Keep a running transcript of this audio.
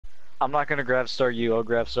I'm not gonna grab star you, I'll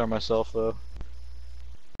grab star myself though.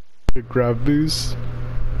 Grab boost.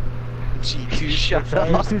 G2 shut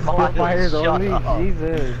up. Fires only? Up.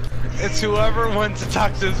 Jesus. It's whoever wins the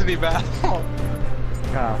toxicity battle.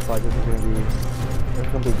 Ah, fuck, this is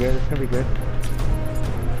gonna be good, it's gonna be good.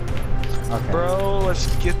 Okay. Bro, let's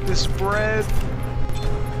get this bread.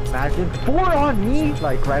 Imagine 4 on me,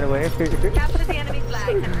 like right away. Capture the enemy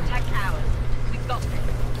flag and protect ours. We've got this.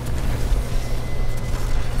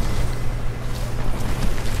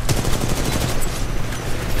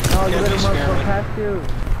 No, you Yeah, let just him scare go me. past you.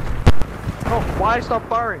 Oh, why stop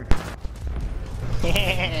firing?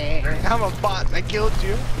 I'm a bot, I killed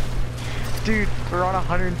you. Dude, we're on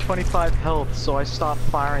 125 health, so I stopped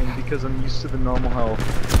firing because I'm used to the normal health.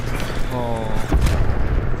 Oh.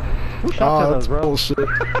 Who shot Oh, that's those, bro? bullshit.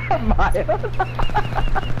 Maya.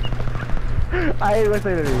 I hate what's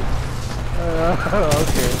saying to me.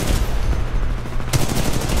 Okay.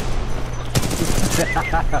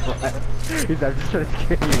 He's I'm just trying to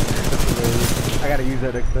scare you. That's hilarious. I gotta use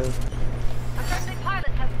that next time. A friendly pilot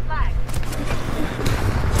has the flag.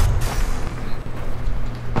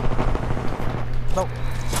 No.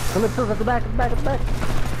 Calypso's at the back, at the back, at the back.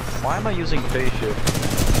 Why am I using phase shift?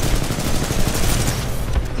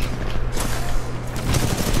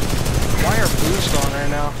 Why are boost on right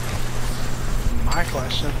now? My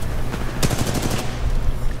question.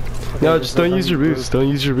 No, just don't use your boost. Don't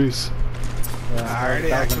use your boost. Yeah, I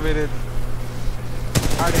already activated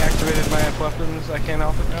my F weapons. I can't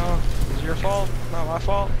help it now. It's your fault, not my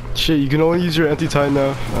fault. Shit, you can only use your anti-time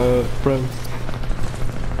now, friend.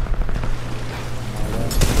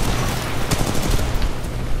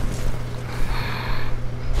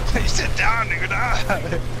 Hey, sit down, nigga.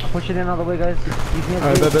 Push it in all the way, guys. You can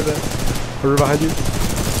Alright, bet. We're behind you.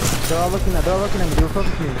 They're all looking at me. They were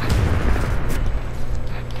focusing me.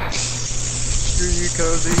 Screw you,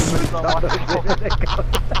 Cozy. It's not my fault.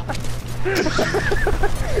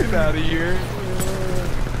 Get out of here.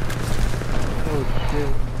 Oh shit.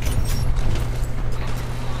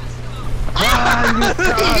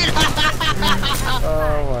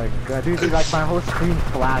 Oh my god, dude, like my whole screen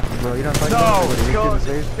flashed, bro. You know what I'm talking about?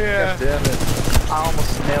 Cozy. Yeah. God damn it. I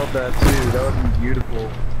almost nailed that too. That would be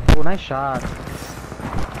beautiful. Oh, nice shot.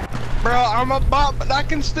 Bro, I'm a bot, but I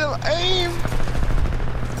can still aim.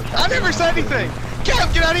 I never said anything.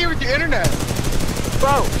 Kev, get out of here with your internet.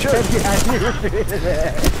 Bro, sure. I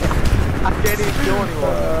can't even kill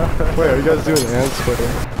anyone. Wait, are you guys doing ants? Wait.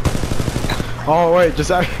 Oh wait, just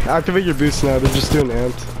activate your boost now. They're just doing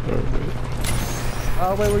ants.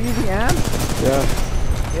 Oh wait, we're using amps? Yeah.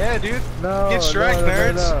 Yeah, dude. No. Get strike,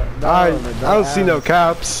 nerds. I don't see no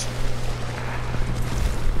caps.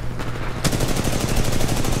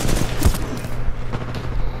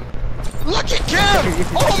 Look at Kev!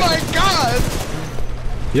 Oh my god!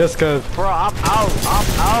 Yes, Kev. Bro, I'm out.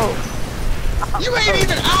 You ain't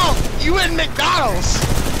even out! You in McDonald's!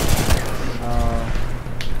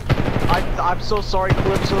 I'm so sorry,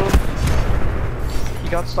 Calypso. He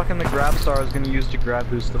got stuck in the grab star I was gonna use to grab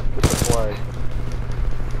boost with the flag.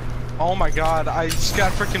 Oh my god, I just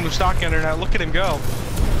got freaking Mustaki internet. Look at him go.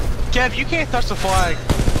 Kev, you can't touch the flag.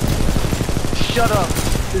 Shut up.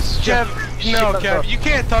 This is Kev, just, no, shut Kev, up. you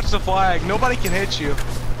can't touch the flag. Nobody can hit you.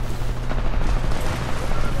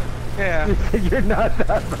 Yeah. You're not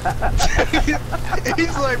that bad.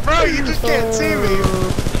 He's like, bro, you just can't see me.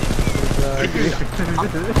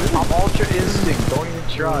 I'm ultra instinct. Don't even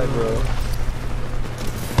try, bro.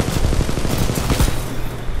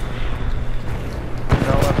 You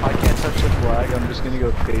know, if I can't touch the flag, I'm just gonna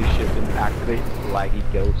go phase shift and activate laggy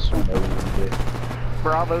ghosts for no reason.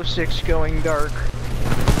 Bravo 6 going dark.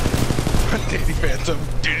 Danny Phantom.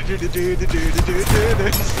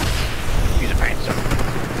 He's a phantom.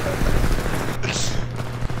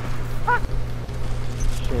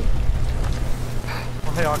 Shit.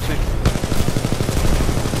 Oh, hey, Oxy.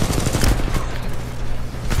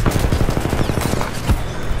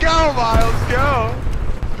 Go, Miles, go!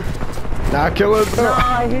 Nah, kill it, bro. No,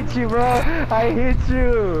 I hit you, bro. I hit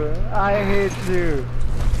you. I hit you.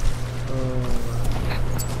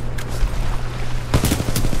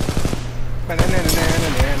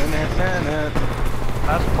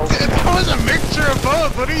 That's Pokemon. That was a mixture of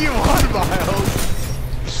both. What do you want, Miles?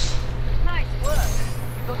 Nice work.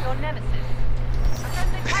 You got your nemesis. A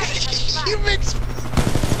friendly pilot has the You flag. mixed.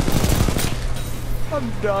 I'm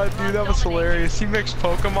done, dude. That was hilarious. He mixed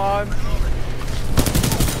Pokemon.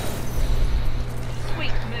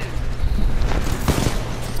 Sweet move.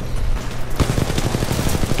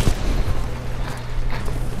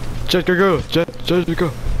 Jet, go. Jet,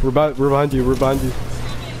 go. We're behind you. We're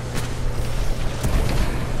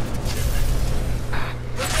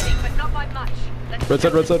winning, but Red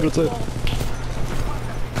side, red side, red side.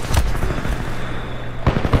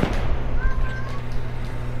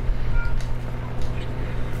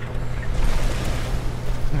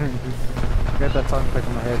 Got that song stuck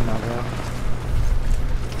in my head now, bro.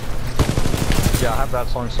 Yeah, I have that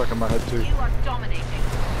song stuck in my head too. You are dominating.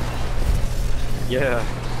 Yeah,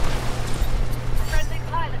 Friendly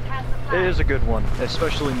pilot has the flag. it is a good one,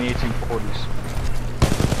 especially in the 1840s.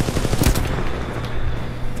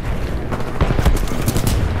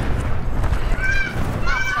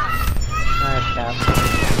 Nice cap.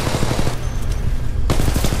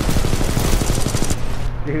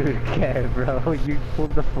 Dude, Kev, bro, you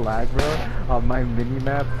pulled the flag, bro. On my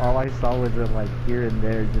mini-map, all I saw was it like here and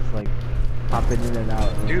there, just like popping in and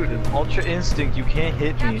out. Dude, Ultra Instinct, you can't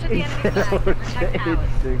hit me. Capture the enemy flag and protect ours.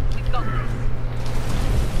 We've got this.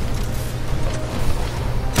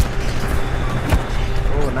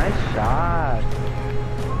 Oh, nice shot.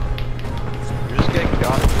 You're just getting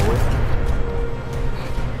got, boy.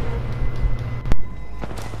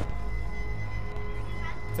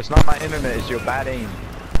 It's not my internet, it's your bad aim.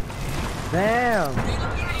 Damn.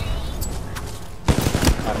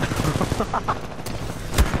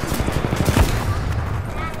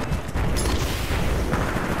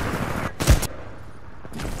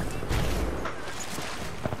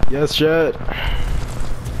 Yes, Jet.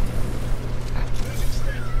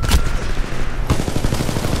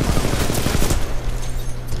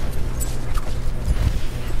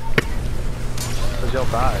 Cause y'all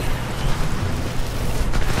died.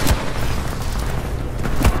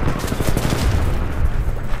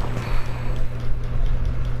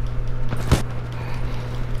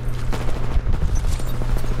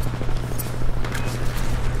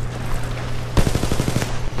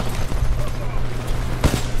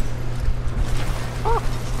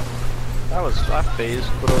 I phased,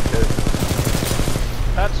 but okay.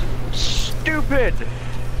 That's stupid!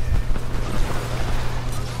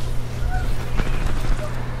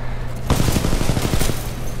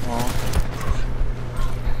 Oh.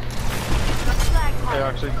 Got the flag, Hey, pilot.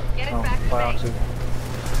 Oxy. Get it Oh, back to bye, base. Oxy.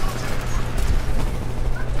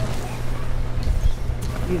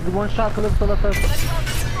 He's the one shot Calypso left us. Let's go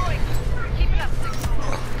destroy. Keep it up,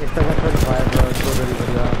 6-4. It's the 125, bro. Killed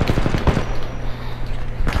everybody out.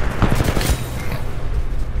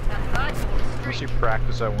 We should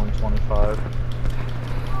practice at 125.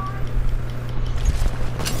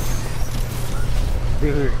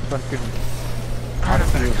 Dude, fucking. I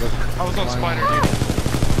was on Spider, dude.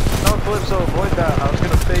 No, Calypso, avoid that. I was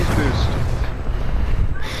gonna phase boost.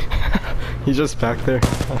 He's just back there.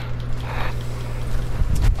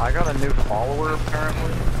 I got a new follower,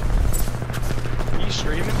 apparently. Are you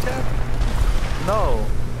streaming, Kev? No,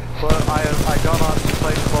 but I got on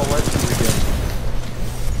Titanfall Legends again.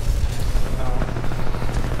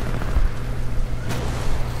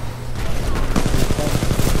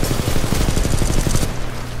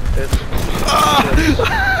 It's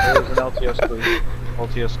an LTS clip.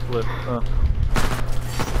 LTS clip.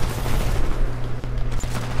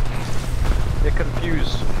 It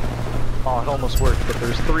confused. Oh, it almost worked, but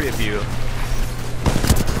there's 3 of you.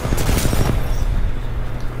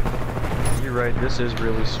 You're right, this is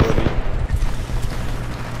really sweaty.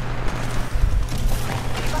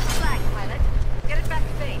 Got the flag, pilot. Get it back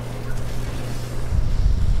to base.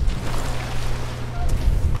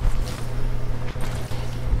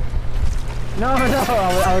 No, I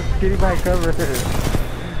was getting my cover.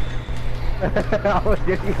 I was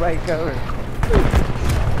getting my cover.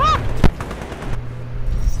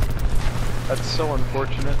 That's so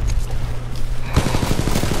unfortunate.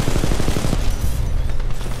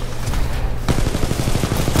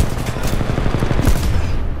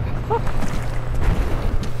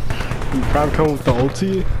 You proud come with the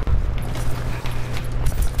ulti?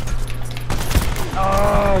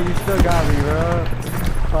 Oh, you still got me, bro.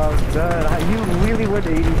 Oh, God. You really went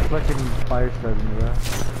 80 fucking fire studs, bro.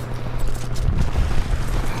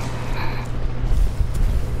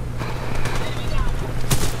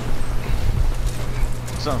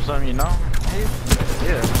 Something, you know?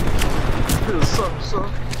 Yeah. Something.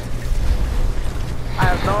 I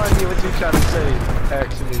have no idea what you're trying to say,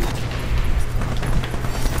 actually.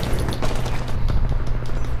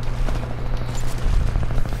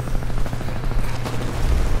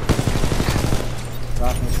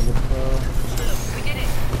 We did it.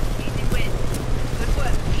 Easy win. Good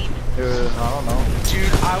work, team. I don't know.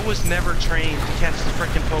 Dude, I was never trained to catch the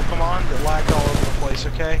freaking Pokemon that lagged all over the place,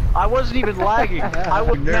 okay? I wasn't even lagging. I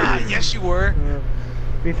would Nah, never. yes you were.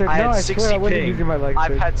 He said, I no, had I 60 swear I wasn't ping. using my legs.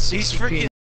 I've had These 60 freaking ping